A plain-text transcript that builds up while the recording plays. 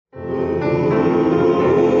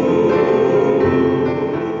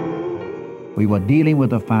we were dealing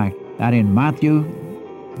with the fact that in Matthew,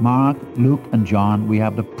 Mark, Luke, and John, we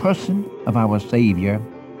have the person of our Savior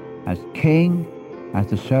as King, as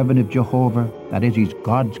the servant of Jehovah. That is, he's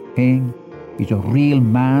God's King. He's a real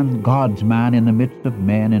man, God's man in the midst of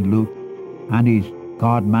men in Luke. And he's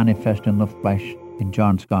God manifest in the flesh in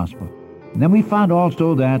John's Gospel. And then we found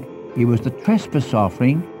also that he was the trespass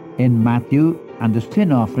offering in Matthew and the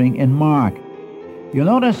sin offering in Mark. You'll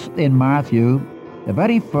notice in Matthew, the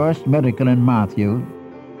very first miracle in Matthew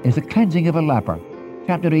is the cleansing of a leper.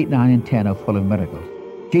 Chapter 8, 9, and 10 are full of miracles.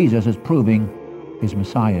 Jesus is proving his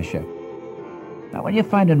messiahship. Now when you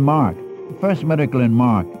find in Mark, the first miracle in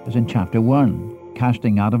Mark is in chapter 1,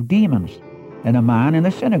 casting out of demons in a man in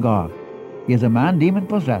the synagogue. He is a man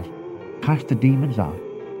demon-possessed. Cast the demons out.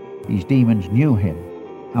 These demons knew him.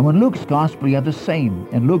 And in Luke's Gospel, you have the same.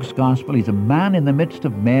 In Luke's Gospel, he's a man in the midst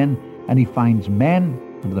of men, and he finds men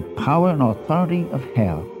under the power and authority of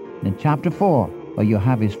hell. And in chapter 4, where you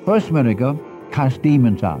have his first miracle, cast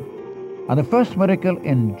demons out. And the first miracle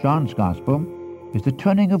in John's Gospel is the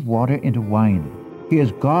turning of water into wine. He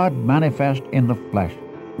is God manifest in the flesh.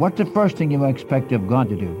 What's the first thing you expect of God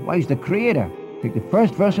to do? Why, he's the Creator. Take the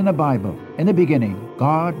first verse in the Bible. In the beginning,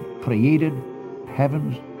 God created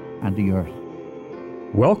heavens and the earth.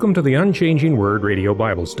 Welcome to the Unchanging Word Radio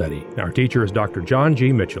Bible Study. Our teacher is Dr. John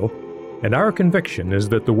G. Mitchell, and our conviction is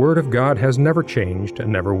that the Word of God has never changed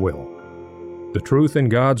and never will. The truth in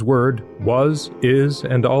God's Word was, is,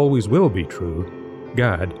 and always will be true.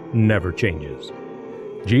 God never changes.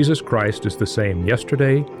 Jesus Christ is the same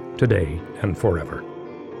yesterday, today, and forever.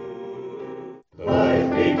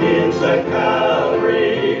 Life begins at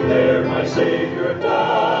Calvary, there my Savior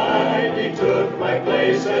died. He took my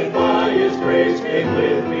place and by His grace came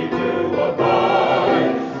with me to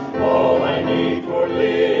abide. All I need for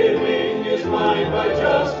living is mine by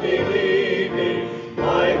just believing.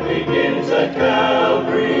 Life begins at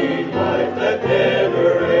Calvary, life that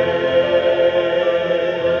never ends.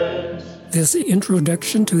 This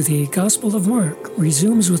introduction to the Gospel of Mark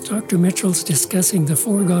resumes with Dr. Mitchell's discussing the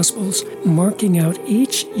four Gospels, marking out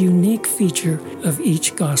each unique feature of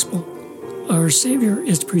each Gospel. Our Savior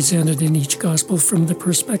is presented in each Gospel from the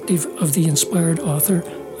perspective of the inspired author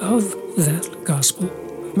of that Gospel.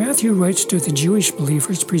 Matthew writes to the Jewish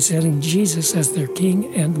believers presenting Jesus as their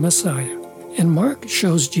King and Messiah, and Mark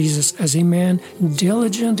shows Jesus as a man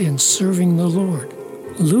diligent in serving the Lord.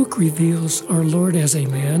 Luke reveals our Lord as a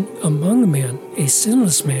man among men, a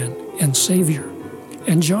sinless man and Savior.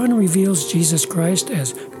 And John reveals Jesus Christ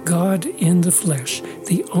as God in the flesh,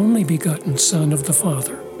 the only begotten Son of the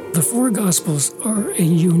Father. The four Gospels are a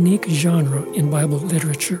unique genre in Bible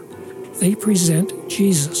literature. They present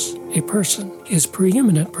Jesus, a person, his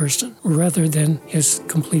preeminent person, rather than his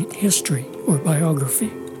complete history or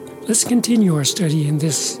biography. Let's continue our study in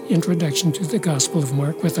this introduction to the Gospel of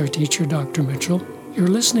Mark with our teacher, Dr. Mitchell. You're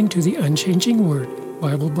listening to the Unchanging Word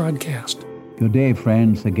Bible broadcast. Good day,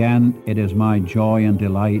 friends. Again, it is my joy and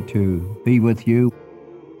delight to be with you.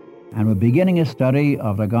 And we're beginning a study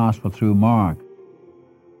of the Gospel through Mark.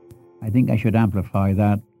 I think I should amplify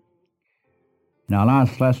that. In our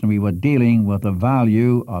last lesson, we were dealing with the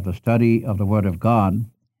value of the study of the Word of God.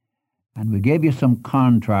 And we gave you some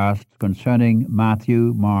contrasts concerning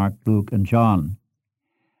Matthew, Mark, Luke, and John.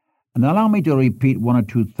 And allow me to repeat one or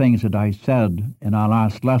two things that I said in our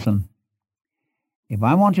last lesson. If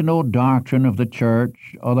I want to know doctrine of the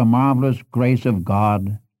church or the marvelous grace of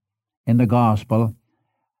God in the gospel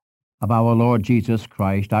of our Lord Jesus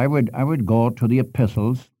Christ, I would go to the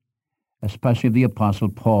epistles, especially the Apostle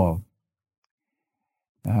Paul.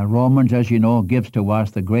 Romans, as you know, gives to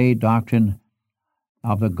us the great doctrine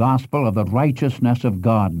of the gospel of the righteousness of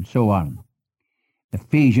God, and so on.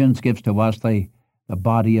 Ephesians gives to us the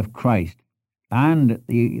body of Christ. And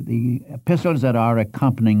the epistles that are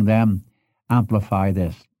accompanying them amplify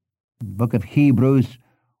this. The book of Hebrews,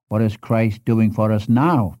 what is Christ doing for us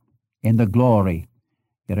now in the glory?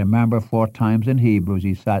 You remember 4 times in Hebrews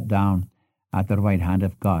he sat down at the right hand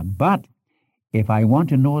of God. But if I want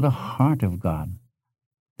to know the heart of God,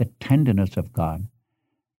 the tenderness of God,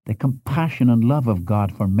 the compassion and love of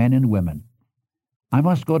God for men and women, I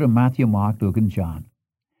must go to Matthew, Mark, Luke, and John.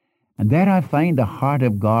 And there I find the heart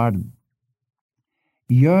of God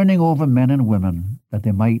yearning over men and women that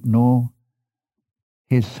they might know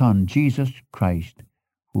His Son, Jesus Christ,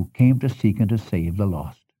 who came to seek and to save the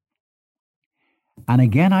lost. And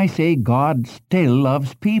again I say, God still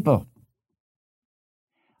loves people.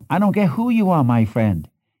 I don't care who you are, my friend.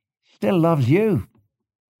 He still loves you.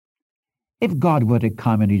 If God were to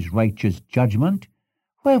come in His righteous judgment,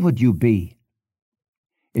 where would you be?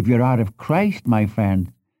 If you're out of Christ, my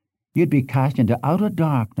friend, you'd be cast into outer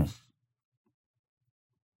darkness.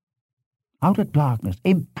 out of darkness,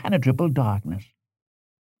 impenetrable darkness.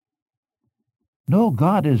 No,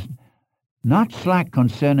 God is not slack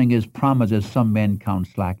concerning his promise, as some men count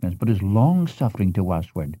slackness, but is long-suffering to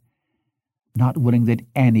usward, not willing that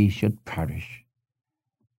any should perish,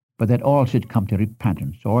 but that all should come to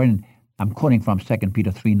repentance. Or I'm quoting from 2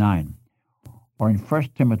 Peter 3:9, or in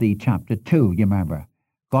 1 Timothy chapter 2, you remember,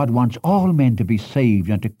 God wants all men to be saved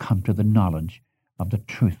and to come to the knowledge of the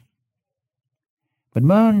truth. But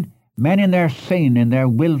men in their sin, in their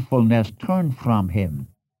willfulness, turn from him.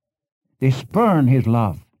 They spurn his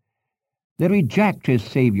love. They reject his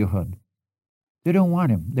saviorhood. They don't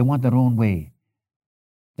want him. They want their own way.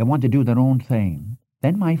 They want to do their own thing.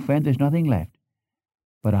 Then, my friend, there's nothing left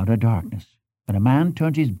but outer darkness. When a man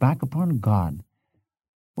turns his back upon God,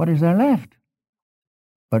 what is there left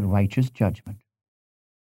but righteous judgment?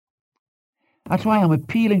 That's why I'm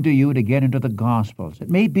appealing to you to get into the Gospels. It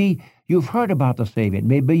may be you've heard about the Savior. It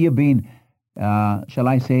may be you've been, shall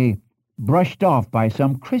I say, brushed off by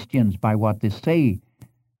some Christians by what they say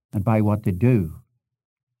and by what they do.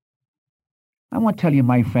 I want to tell you,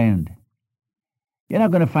 my friend, you're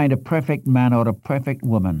not going to find a perfect man or a perfect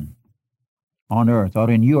woman on earth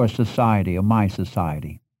or in your society or my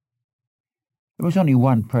society. There was only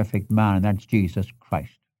one perfect man, and that's Jesus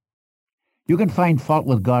Christ. You can find fault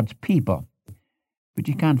with God's people, but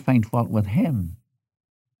you can't find fault with him.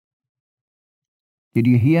 Did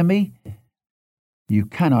you hear me? You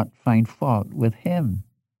cannot find fault with him.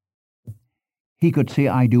 He could say,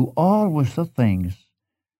 I do always the things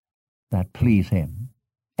that please him.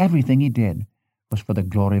 Everything he did was for the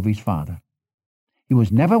glory of his Father. He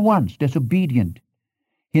was never once disobedient.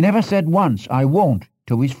 He never said once, I won't,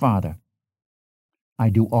 to his Father. I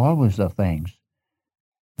do always the things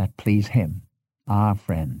that please him, our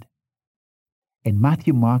friend. In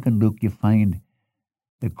Matthew, Mark, and Luke, you find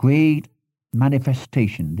the great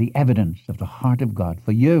manifestation, the evidence of the heart of God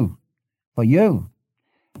for you. For you.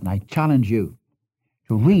 And I challenge you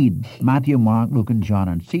to read Matthew, Mark, Luke, and John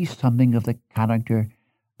and see something of the character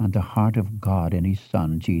and the heart of God in his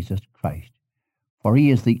Son, Jesus Christ. For he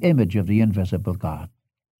is the image of the invisible God.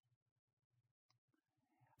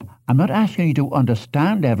 I'm not asking you to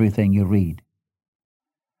understand everything you read.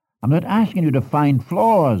 I'm not asking you to find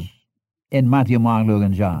flaws in Matthew, Mark, Luke,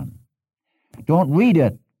 and John. Don't read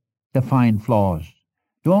it to find flaws.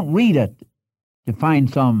 Don't read it to find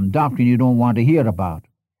some doctrine you don't want to hear about.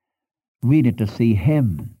 Read it to see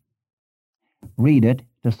him. Read it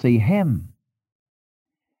to see him.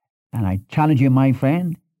 And I challenge you, my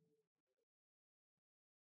friend,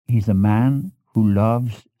 he's a man who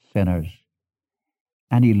loves sinners.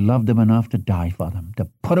 And he loved them enough to die for them, to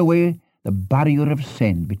put away the barrier of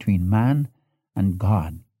sin between man and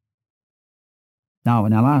God. Now,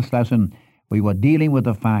 in our last lesson, we were dealing with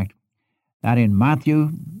the fact that in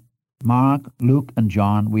Matthew, Mark, Luke, and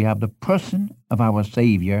John, we have the person of our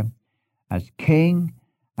Savior as King,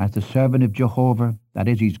 as the servant of Jehovah. That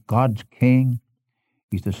is, he's God's King.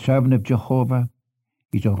 He's the servant of Jehovah.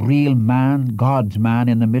 He's a real man, God's man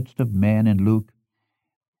in the midst of men in Luke.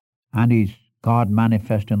 And he's God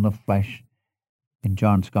manifest in the flesh in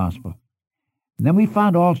John's Gospel. And then we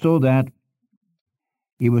found also that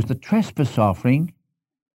he was the trespass offering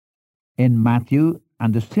in Matthew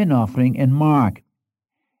and the sin offering in Mark.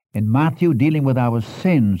 In Matthew, dealing with our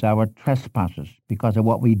sins, our trespasses, because of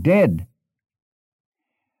what we did.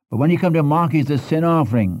 But when you come to Mark, he's the sin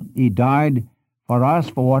offering. He died for us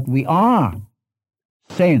for what we are.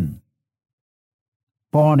 Sin.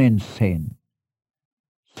 Born in sin.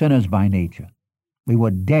 Sinners by nature. We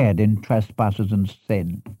were dead in trespasses and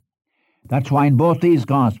sin. That's why in both these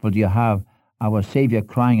Gospels you have our Savior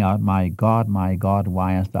crying out, my God,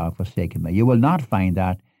 why hast thou forsaken me? You will not find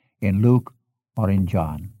that in Luke or in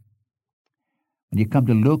John. When you come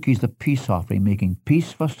to Luke, he's the peace offering, making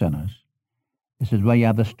peace for sinners. This is where you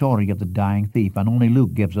have the story of the dying thief, and only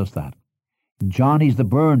Luke gives us that. In John, he's the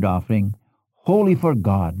burnt offering, holy for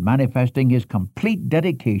God, manifesting his complete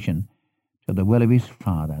dedication to the will of his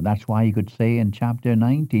Father. That's why he could say in chapter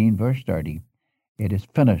 19, verse 30, it is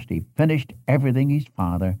finished. He finished everything his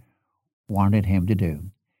Father wanted him to do.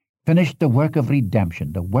 Finished the work of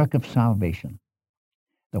redemption, the work of salvation,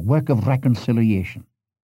 the work of reconciliation.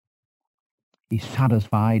 He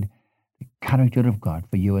satisfied the character of God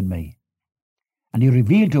for you and me. And he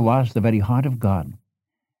revealed to us the very heart of God.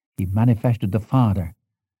 He manifested the Father.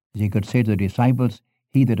 As he could say to the disciples,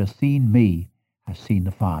 he that has seen me has seen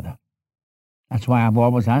the Father. That's why I've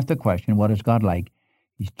always asked the question, what is God like?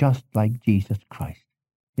 He's just like Jesus Christ,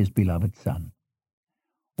 his beloved Son.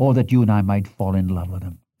 Oh, that you and I might fall in love with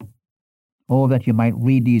him. Oh, that you might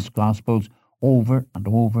read these Gospels over and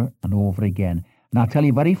over and over again. And I'll tell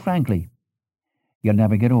you very frankly, you'll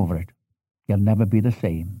never get over it. You'll never be the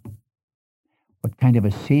same. What kind of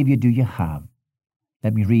a Savior do you have?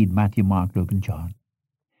 Let me read Matthew, Mark, Luke, and John.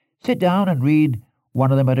 Sit down and read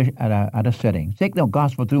one of them at a sitting. Take the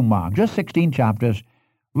Gospel through Mark, just 16 chapters.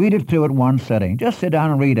 Read it through at one sitting. Just sit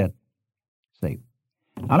down and read it. See.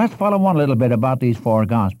 Now let's follow on a little bit about these four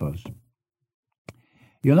Gospels.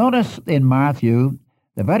 You'll notice in Matthew,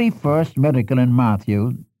 the very first miracle in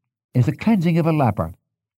Matthew is the cleansing of a leper.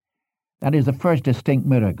 That is the first distinct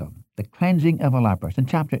miracle, the cleansing of a leper. It's in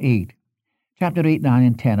chapter 8. Chapter 8, 9,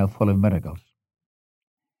 and 10 are full of miracles.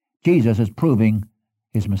 Jesus is proving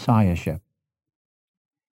his messiahship.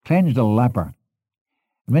 Cleansed a leper.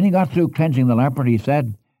 And when he got through cleansing the leper, he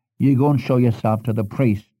said, you go and show yourself to the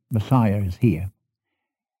priest. Messiah is here.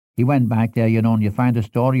 He went back there, and you find the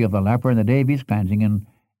story of the leper and the day of his cleansing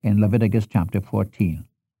in Leviticus chapter 14.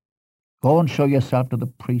 Go and show yourself to the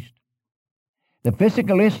priest. The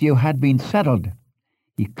physical issue had been settled.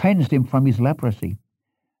 He cleansed him from his leprosy.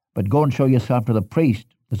 But go and show yourself to the priest.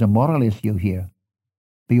 There's a moral issue here.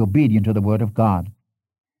 Be obedient to the word of God.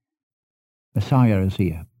 Messiah is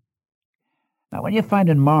here. Now, when you find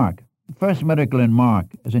in Mark, the first miracle in Mark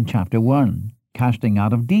is in chapter 1, casting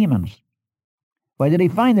out of demons. Where did he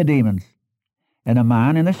find the demons? In a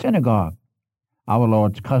man in a synagogue. Our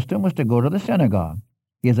Lord's custom was to go to the synagogue.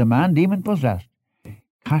 Here's a man demon-possessed.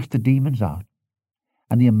 Cast the demons out.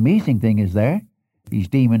 And the amazing thing is there, these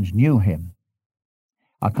demons knew him.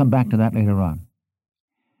 I'll come back to that later on.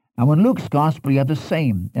 Now, in Luke's Gospel, you have the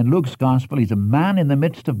same. In Luke's Gospel, he's a man in the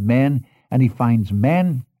midst of men, and he finds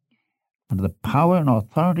men under the power and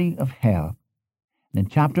authority of hell. And in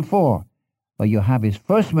chapter 4, where you have his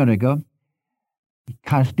first miracle, he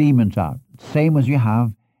casts demons out, same as you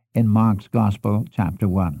have in Mark's Gospel, chapter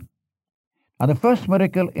 1. Now, the first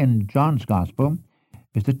miracle in John's Gospel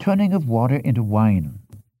is the turning of water into wine.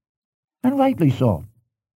 And rightly so.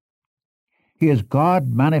 He is God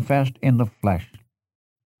manifest in the flesh.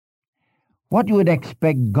 What you would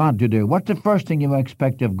expect God to do? What's the first thing you would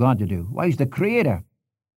expect of God to do? Why, he's the Creator.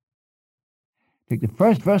 Take the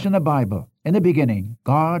first verse in the Bible. In the beginning,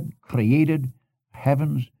 God created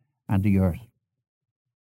heavens and the earth.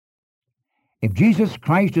 If Jesus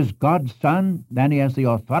Christ is God's Son, then he has the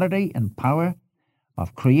authority and power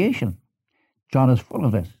of creation. John is full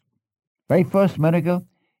of this. Very first miracle,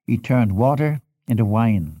 he turned water into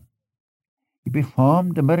wine. He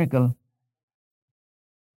performed the miracle,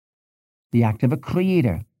 the act of a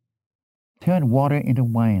creator. Turned water into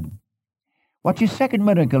wine. What's his second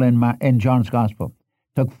miracle in John's Gospel?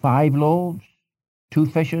 Took 5 loaves, 2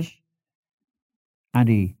 fishes, and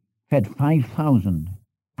he fed 5,000.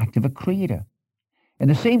 Act of a creator. In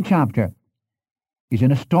the same chapter, he's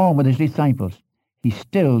in a storm with his disciples. He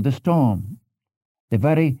stilled the storm. The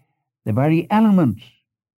very elements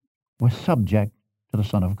were subject to the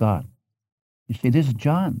Son of God. You see, this is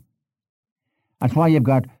John. That's why you've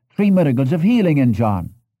got 3 miracles of healing in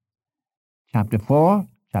John. Chapter 4,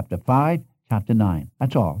 chapter 5, chapter 9.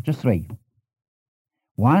 That's all, just 3.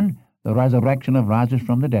 1, the resurrection of Lazarus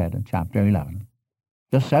from the dead in chapter 11.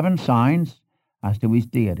 Just 7 signs as to his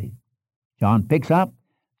deity. John picks up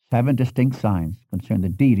 7 distinct signs concerning the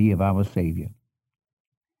deity of our Savior.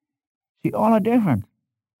 See, all are different.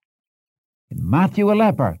 In Matthew, a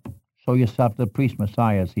leper. Show yourself the priest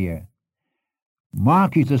Messiah is here.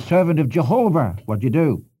 Mark, he's the servant of Jehovah. What do you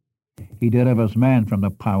do? He delivers men from the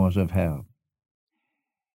powers of hell.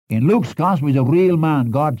 In Luke's Gospel, he's a real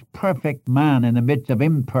man, God's perfect man in the midst of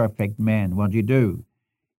imperfect men. What do you do?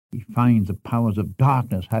 He finds the powers of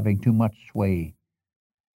darkness having too much sway.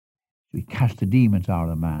 So he casts the demons out of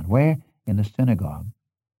the man. Where? In the synagogue,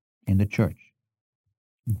 in the church.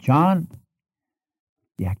 John,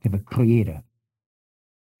 the act of a creator.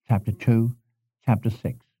 Chapter 2, chapter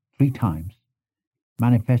 6, 3 times,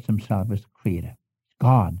 manifests himself as the creator.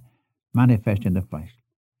 God manifest in the flesh.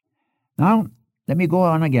 Now, let me go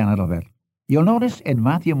on again a little bit. You'll notice in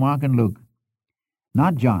Matthew, Mark, and Luke,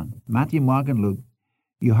 not John, Matthew, Mark, and Luke,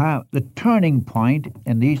 you have the turning point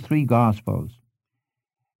in these 3 Gospels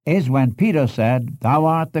is when Peter said, "Thou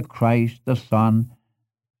art the Christ, the Son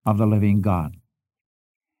of the living God."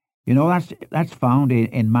 You know, that's found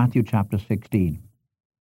in Matthew chapter 16.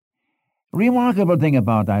 Remarkable thing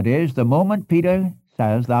about that is the moment Peter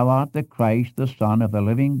says, "Thou art the Christ, the Son of the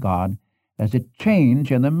living God," there's a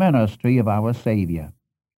change in the ministry of our Savior.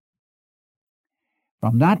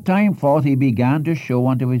 From that time forth he began to show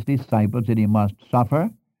unto his disciples that he must suffer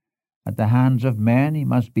at the hands of men, he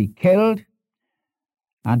must be killed,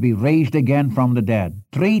 and be raised again from the dead.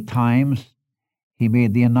 3 times he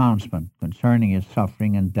made the announcement concerning his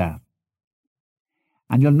suffering and death.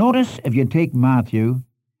 And you'll notice, if you take Matthew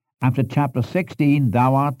After chapter 16,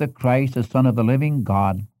 thou art the Christ, the Son of the living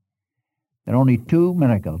God, there are only two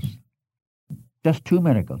miracles. Just two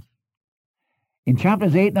miracles. In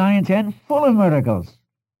chapters 8, 9, and 10, full of miracles.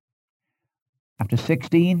 After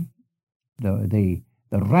 16, the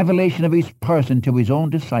revelation of his person to his own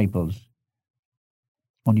disciples.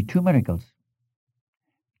 Only two miracles.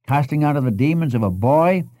 Casting out of the demons of a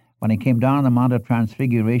boy when he came down on the Mount of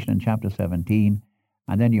Transfiguration in chapter 17.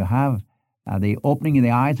 And then you have the opening of the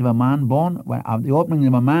eyes of a man born, the opening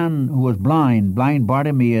of a man who was blind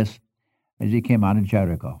Bartimaeus, as he came out of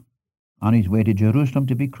Jericho, on his way to Jerusalem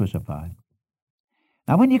to be crucified.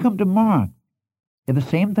 Now when you come to Mark, it's the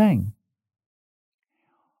same thing.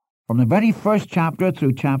 From the very first chapter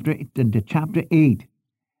through into chapter 8,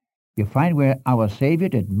 you find where our Savior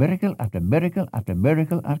did miracle after miracle after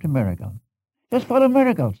miracle after miracle. Just full of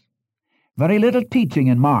miracles. Very little teaching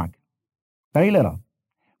in Mark. Very little.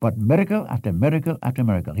 But miracle after miracle after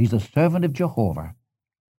miracle. He's the servant of Jehovah,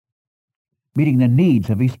 meeting the needs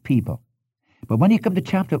of his people. But when you come to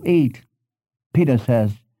chapter 8, Peter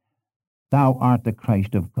says, thou art the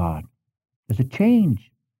Christ of God. There's a change.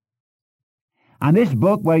 And this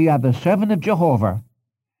book where you have the servant of Jehovah,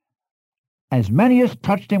 as many as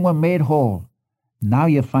touched him were made whole. Now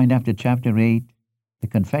you find after chapter 8, the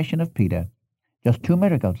confession of Peter, just two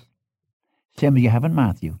miracles, same as you have in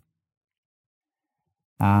Matthew.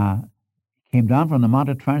 Came down from the Mount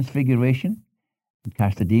of Transfiguration and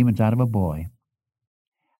cast the demons out of a boy.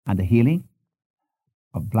 And the healing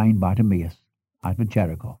of blind Bartimaeus out of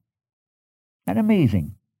Jericho. That's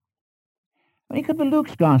amazing. When you come to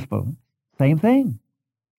Luke's Gospel, same thing.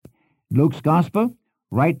 Luke's Gospel,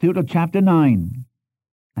 right through to chapter 9.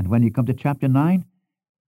 And when you come to chapter 9,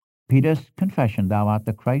 Peter's confession, thou art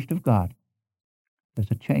the Christ of God.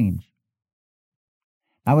 There's a change.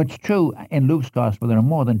 Now it's true, in Luke's Gospel, there are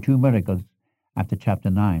more than two miracles after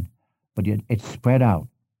chapter 9, but it's spread out.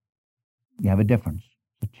 You have a difference,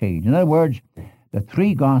 a change. In other words, the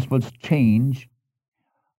three Gospels change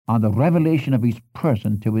on the revelation of his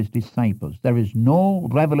person to his disciples. There is no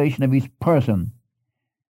revelation of his person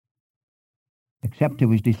except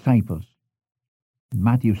to his disciples.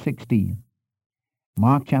 Matthew 16,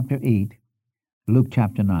 Mark chapter 8, Luke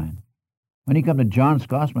chapter 9. When you come to John's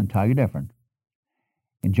Gospel, entirely different.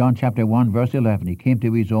 In John chapter 1, verse 11, he came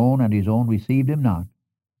to his own, and his own received him not.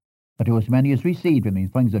 But to as many as received him, he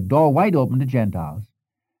flings the door wide open to Gentiles.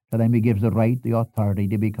 To them he gives the right, the authority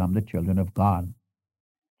to become the children of God.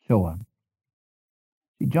 So on.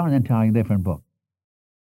 See, John is an entirely different book.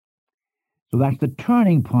 So that's the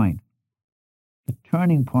turning point. The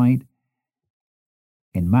turning point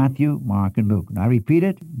in Matthew, Mark, and Luke. And I repeat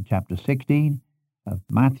it in chapter 16 of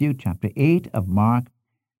Matthew, chapter 8 of Mark,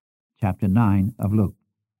 chapter 9 of Luke.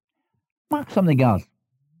 Mark something else.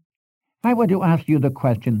 I want to ask you the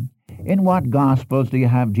question, in what Gospels do you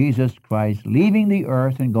have Jesus Christ leaving the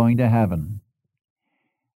earth and going to heaven?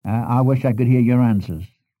 I wish I could hear your answers.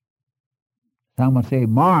 Some would say,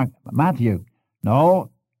 Matthew. No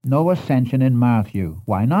ascension in Matthew.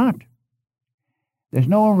 Why not? There's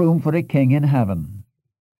no room for a king in heaven.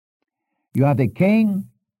 You have the king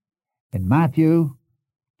in Matthew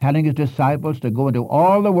telling his disciples to go into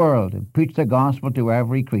all the world and preach the gospel to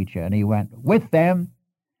every creature. And he went with them.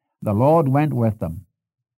 The Lord went with them.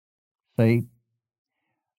 See?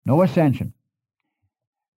 No ascension.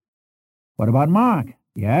 What about Mark?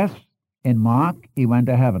 Yes, in Mark, he went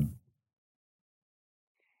to heaven.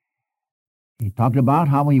 He talked about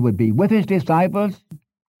how he would be with his disciples,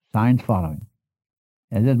 signs following.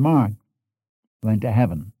 As is Mark, went to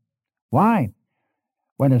heaven. Why?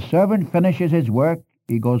 When a servant finishes his work,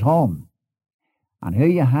 he goes home. And here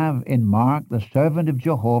you have in Mark the servant of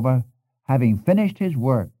Jehovah having finished his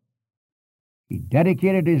work. He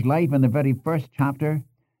dedicated his life in the very first chapter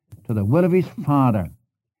to the will of his Father.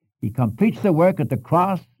 He completes the work at the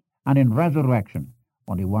cross and in resurrection.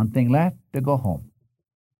 Only one thing left, to go home.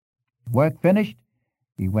 Work finished,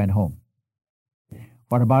 he went home.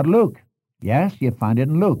 What about Luke? Yes, you find it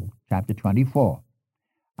in Luke, chapter 24.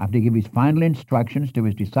 After he gave his final instructions to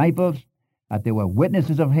his disciples that they were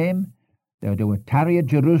witnesses of him, they would tarry at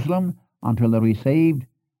Jerusalem until they received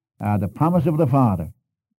the promise of the Father.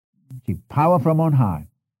 See, power from on high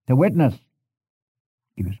to witness.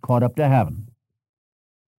 He was caught up to heaven.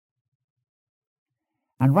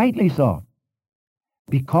 And rightly so,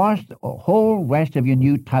 because the whole rest of your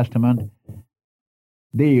New Testament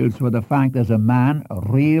deals with the fact there's a man, a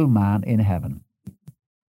real man in heaven.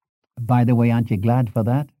 By the way, aren't you glad for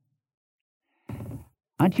that?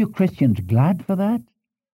 Aren't you Christians glad for that?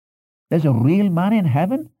 There's a real man in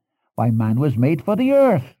heaven? Why, man was made for the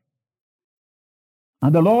earth.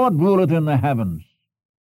 And the Lord ruleth in the heavens.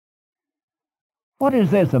 What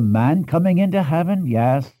is this, a man coming into heaven?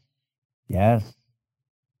 Yes, yes.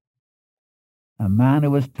 A man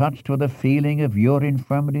who was touched with the feeling of your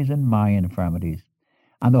infirmities and my infirmities.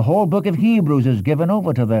 And the whole book of Hebrews is given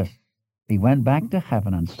over to this. He went back to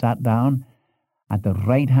heaven and sat down at the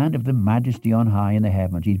right hand of the Majesty on high in the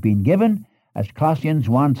heavens. He's been given, as Colossians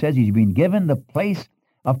 1 says, he's been given the place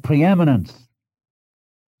of preeminence.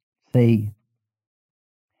 See?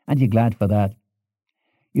 And you're glad for that.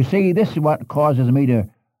 You see, this is what causes me to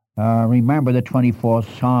remember the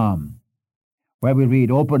 24th Psalm, where we read,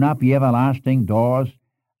 "Open up ye everlasting doors,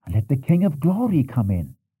 and let the King of glory come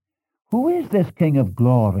in." Who is this King of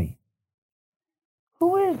glory?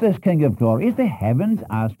 Who is this King of glory? Is the heavens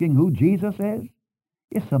asking who Jesus is?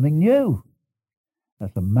 It's something new.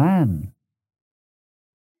 That's a man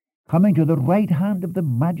coming to the right hand of the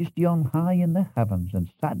Majesty on high in the heavens and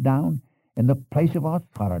sat down in the place of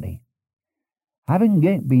authority, having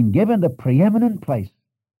been given the preeminent place.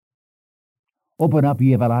 Open up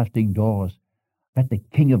ye everlasting doors. Let the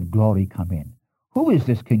King of glory come in. Who is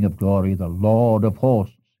this King of glory? The Lord of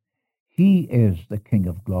hosts. He is the King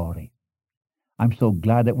of glory. I'm so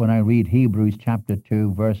glad that when I read Hebrews chapter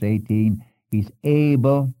 2, verse 18, he's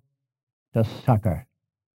able to succor.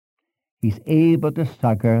 He's able to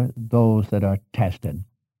succor those that are tested.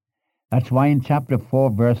 That's why in chapter 4,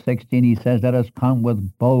 verse 16, he says, "Let us come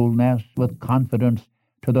with boldness, with confidence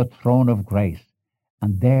to the throne of grace,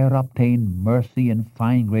 and there obtain mercy and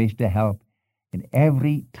find grace to help in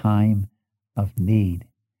every time of need."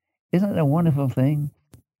 Isn't it a wonderful thing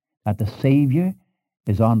that the Savior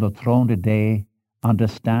is on the throne today,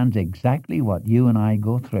 understands exactly what you and I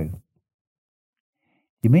go through?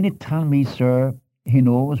 You mean to tell me, sir, he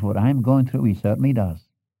knows what I'm going through? He certainly does.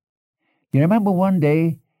 Do you remember one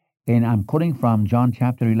day, and I'm quoting from John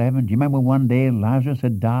chapter 11, do you remember one day Lazarus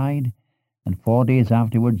had died, and 4 days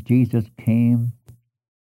afterwards Jesus came,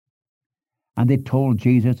 and they told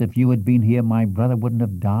Jesus, "If you had been here, my brother wouldn't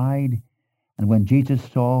have died." And when Jesus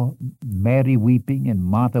saw Mary weeping and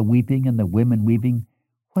Martha weeping and the women weeping,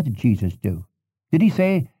 what did Jesus do? Did he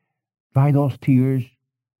say, "Dry those tears,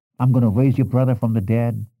 I'm going to raise your brother from the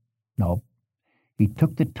dead"? No. He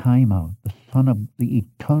took the time out. The Son of the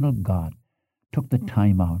eternal God took the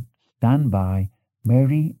time out. Stand by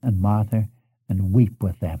Mary and Martha and weep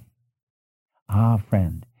with them. Ah,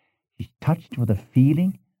 friend, he's touched with a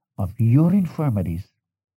feeling of your infirmities.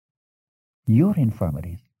 Your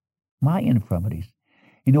infirmities. My infirmities.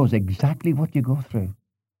 He knows exactly what you go through.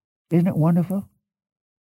 Isn't it wonderful?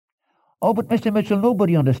 "Oh, but Mr. Mitchell,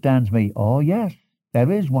 nobody understands me." Oh, yes,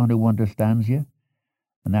 there is one who understands you,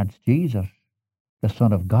 and that's Jesus, the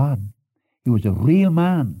Son of God. He was a real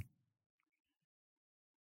man,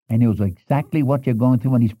 and he knows exactly what you're going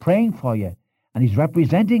through, and he's praying for you, and he's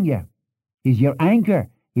representing you. He's your anchor.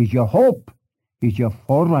 He's your hope. He's your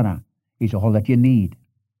forerunner. He's all that you need.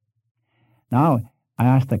 Now, I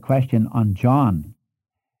asked the question on John's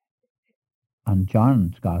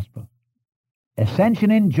Gospel.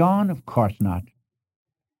 Ascension in John? Of course not.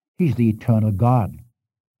 He's the eternal God.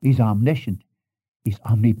 He's omniscient. He's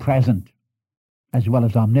omnipresent, as well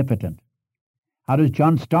as omnipotent. How does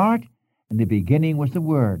John start? In the beginning was the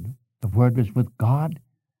Word. The Word was with God.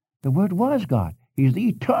 The Word was God. He's the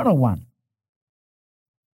eternal one.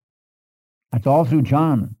 That's all through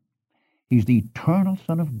John. He's the eternal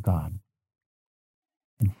Son of God.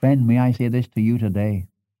 And friend, may I say this to you today?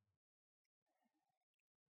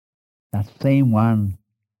 That same one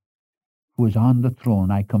who is on the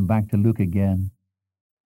throne, I come back to Luke again,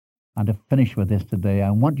 and to finish with this today,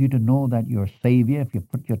 I want you to know that your Savior, if you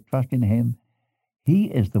put your trust in him, he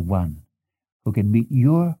is the one who can meet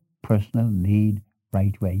your personal need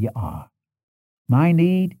right where you are. My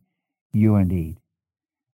need, your need.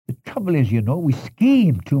 The trouble is, we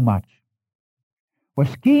scheme too much. We're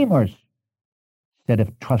schemers instead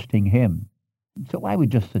of trusting him. So I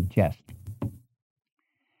would just suggest,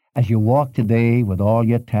 as you walk today with all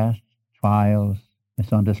your tests, trials,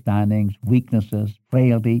 misunderstandings, weaknesses,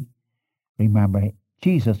 frailty, remember,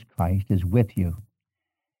 Jesus Christ is with you.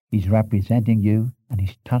 He's representing you, and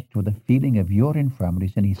he's touched with the feeling of your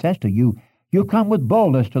infirmities, and he says to you, you come with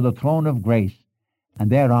boldness to the throne of grace, and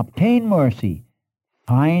there obtain mercy,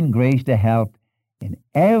 find grace to help in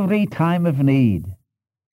every time of need.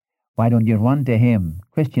 Why don't you run to him?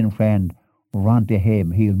 Christian friend, run to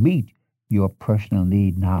him. He'll meet your personal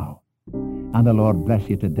need now. And the Lord bless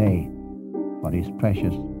you today for his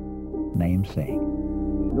precious name's sake.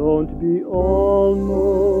 Don't be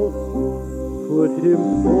almost, put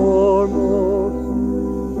him foremost,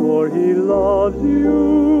 for he loves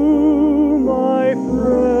you, my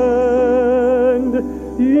friend.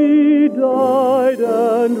 He died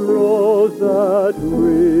and rose that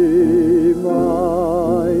we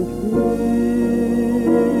might be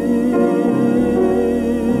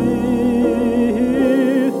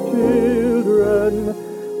His children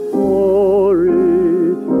for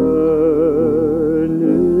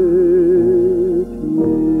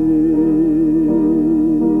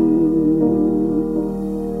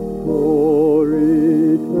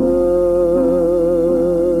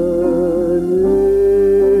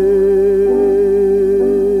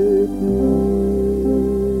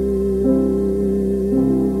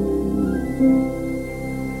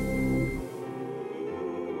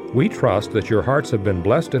We trust that your hearts have been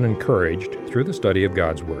blessed and encouraged through the study of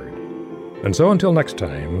God's Word. And so until next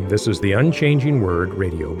time, this is the Unchanging Word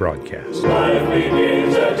radio broadcast. Life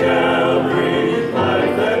begins at Calvary.